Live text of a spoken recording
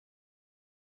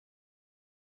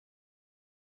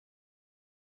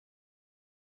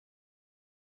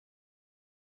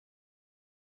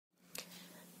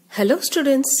Hello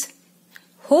students,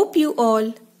 hope you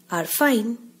all are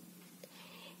fine.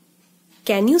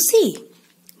 Can you see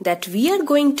that we are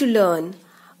going to learn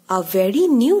a very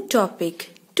new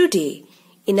topic today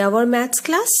in our maths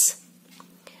class?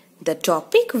 The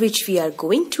topic which we are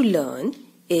going to learn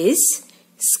is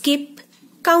skip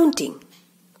counting.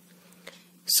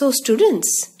 So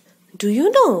students, do you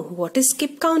know what is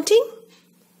skip counting?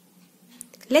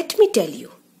 Let me tell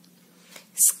you.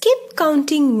 Skip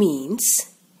counting means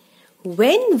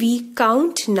when we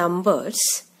count numbers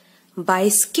by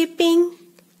skipping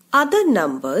other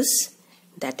numbers,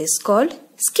 that is called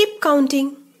skip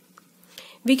counting.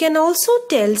 We can also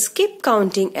tell skip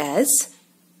counting as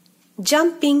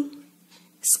jumping,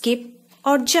 skip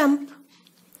or jump.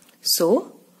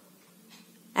 So,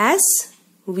 as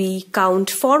we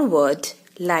count forward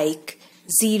like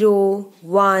 0,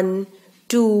 1,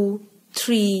 2,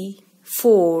 3,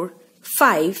 4,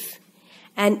 5,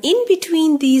 and in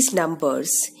between these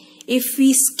numbers, if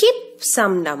we skip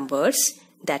some numbers,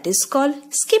 that is called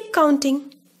skip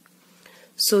counting.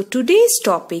 So today's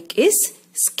topic is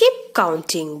skip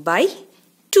counting by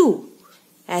 2.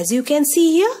 As you can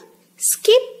see here,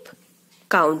 skip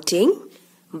counting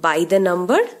by the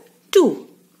number 2.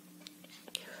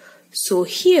 So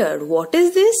here, what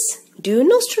is this? Do you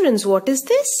know students what is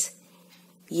this?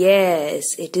 Yes,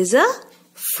 it is a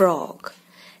frog.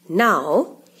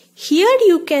 Now, here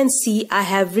you can see I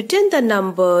have written the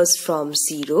numbers from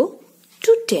 0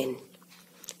 to 10.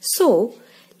 So,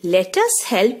 let us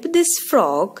help this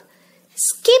frog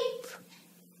skip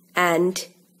and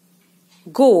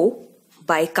go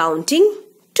by counting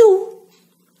 2.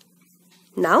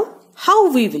 Now,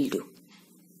 how we will do?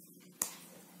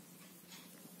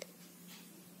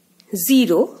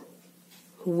 0,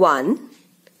 1,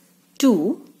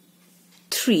 2,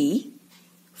 3,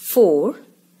 4,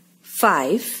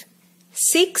 5,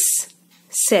 6,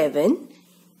 7,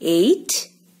 8,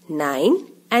 9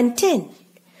 and 10.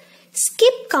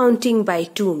 Skip counting by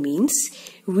 2 means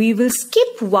we will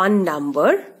skip one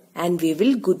number and we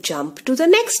will go jump to the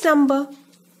next number.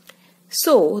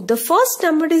 So the first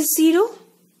number is 0.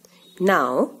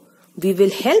 Now we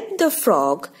will help the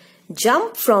frog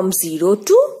jump from 0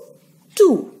 to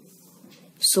 2.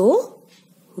 So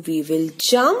we will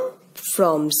jump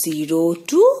from 0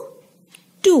 to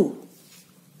 2.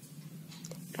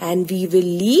 And we will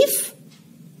leave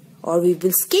or we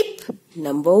will skip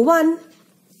number 1.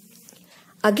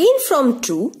 Again from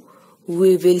 2,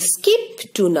 we will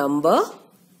skip to number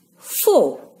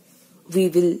 4. We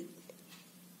will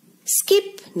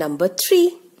skip number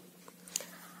 3.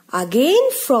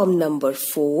 Again from number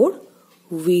 4,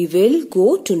 we will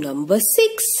go to number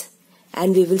 6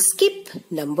 and we will skip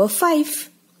number 5.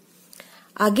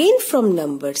 Again from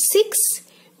number 6,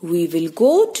 we will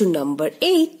go to number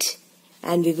 8.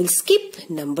 And we will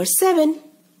skip number 7.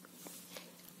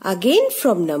 Again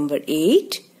from number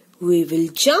 8, we will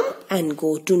jump and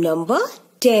go to number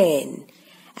 10.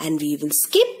 And we will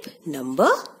skip number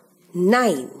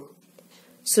 9.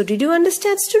 So did you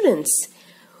understand students?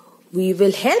 We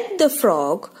will help the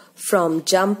frog from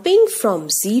jumping from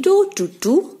 0 to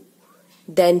 2,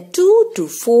 then 2 to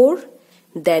 4,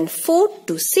 then 4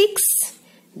 to 6,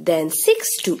 then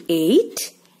 6 to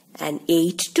 8 and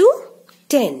 8 to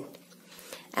 10.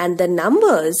 And the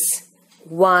numbers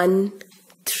 1,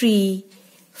 3,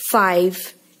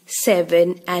 5,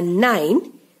 7 and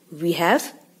 9 we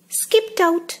have skipped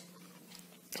out.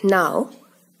 Now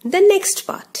the next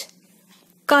part,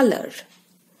 color.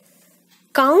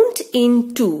 Count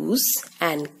in 2s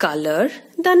and color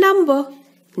the number.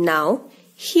 Now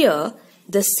here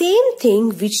the same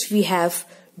thing which we have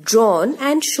drawn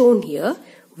and shown here,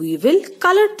 we will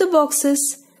color the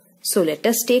boxes. So let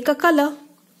us take a color.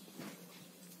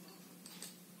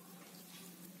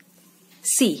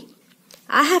 See,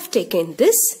 I have taken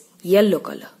this yellow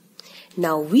color.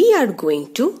 Now we are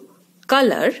going to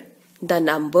color the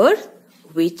number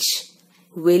which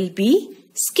will be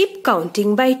skip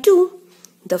counting by 2.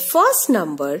 The first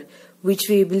number which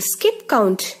we will skip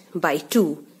count by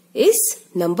 2 is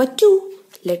number 2.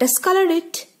 Let us color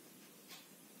it.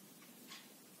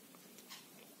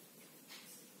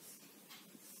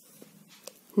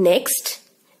 Next,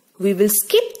 we will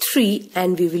skip 3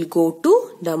 and we will go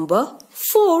to number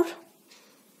 4.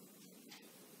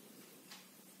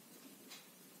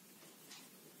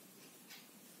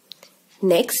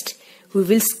 Next, we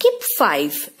will skip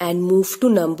 5 and move to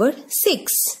number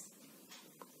 6.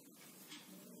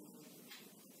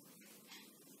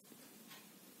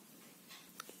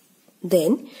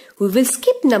 Then, we will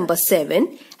skip number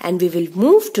 7 and we will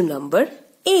move to number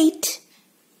 8.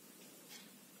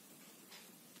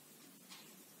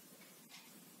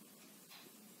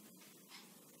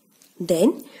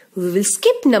 Then we will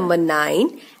skip number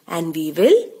 9 and we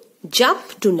will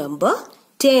jump to number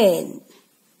 10.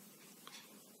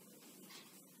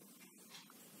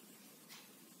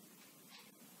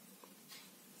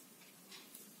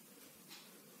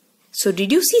 So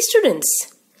did you see,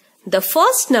 students? The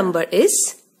first number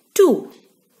is 2.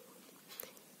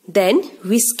 Then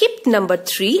we skipped number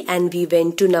 3 and we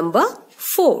went to number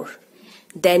 4.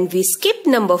 Then we skipped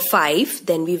number 5,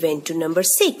 then we went to number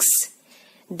 6.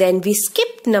 Then we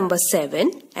skipped number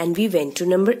 7 and we went to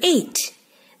number 8.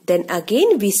 Then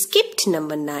again we skipped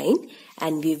number 9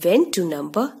 and we went to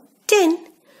number 10.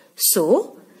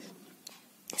 So,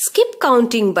 skip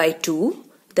counting by 2.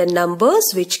 The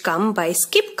numbers which come by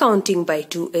skip counting by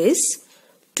 2 is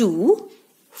 2,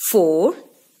 4,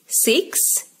 6,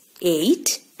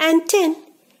 8 and 10.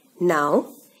 Now,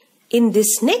 in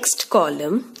this next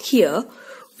column here,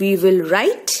 we will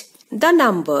write the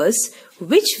numbers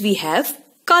which we have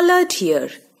colored here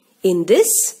in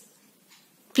this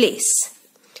place.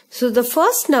 So, the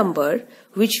first number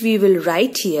which we will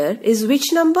write here is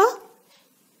which number?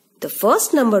 The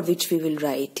first number which we will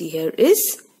write here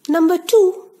is number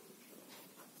 2.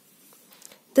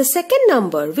 The second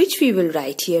number which we will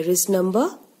write here is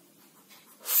number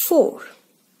 4.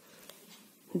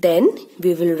 Then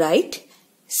we will write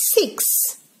 6.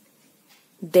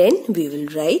 Then we will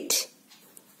write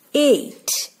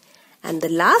 8. And the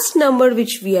last number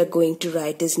which we are going to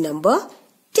write is number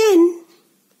 10.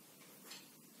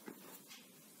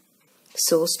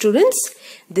 So students,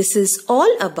 this is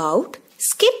all about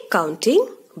skip counting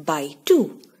by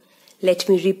 2. Let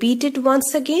me repeat it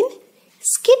once again.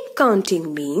 Skip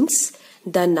counting means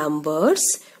the numbers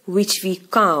which we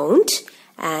count,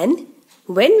 and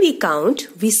when we count,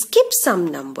 we skip some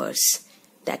numbers.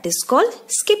 That is called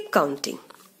skip counting.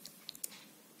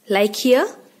 Like here,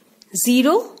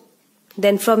 0.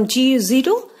 Then from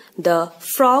 0, the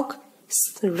frog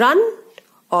ran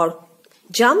or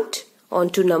jumped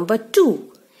onto number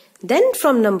 2. Then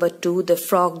from number 2, the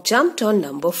frog jumped on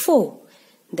number 4.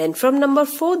 Then from number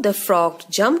 4, the frog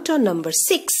jumped on number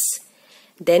 6.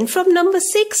 Then from number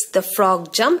 6, the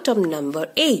frog jumped on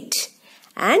number 8.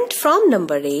 And from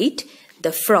number 8,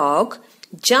 the frog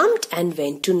jumped and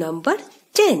went to number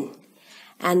 10.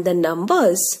 And the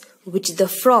numbers which the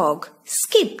frog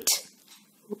skipped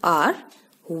are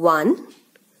 1,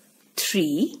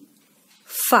 3,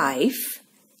 5,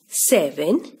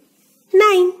 7,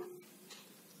 9.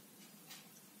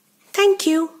 Thank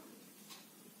you.